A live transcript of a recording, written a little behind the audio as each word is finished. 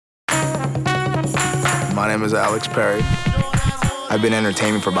My name is Alex Perry. I've been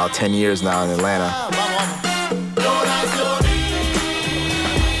entertaining for about 10 years now in Atlanta.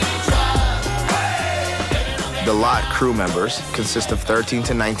 The Lot crew members consist of 13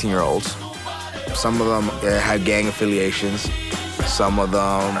 to 19-year-olds. Some of them had gang affiliations. Some of them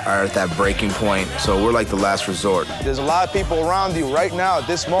are at that breaking point, so we're like the last resort. There's a lot of people around you right now at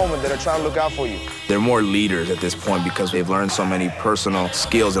this moment that are trying to look out for you. They're more leaders at this point because they've learned so many personal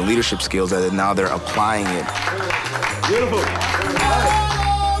skills and leadership skills that now they're applying it. Beautiful.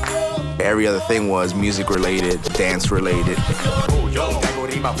 Every other thing was music-related, dance-related.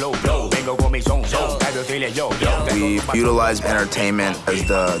 We utilize entertainment as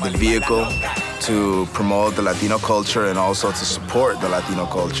the vehicle to promote the Latino culture and also to support the Latino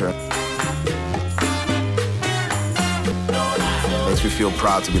culture. Makes me feel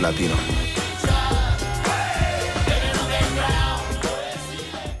proud to be Latino.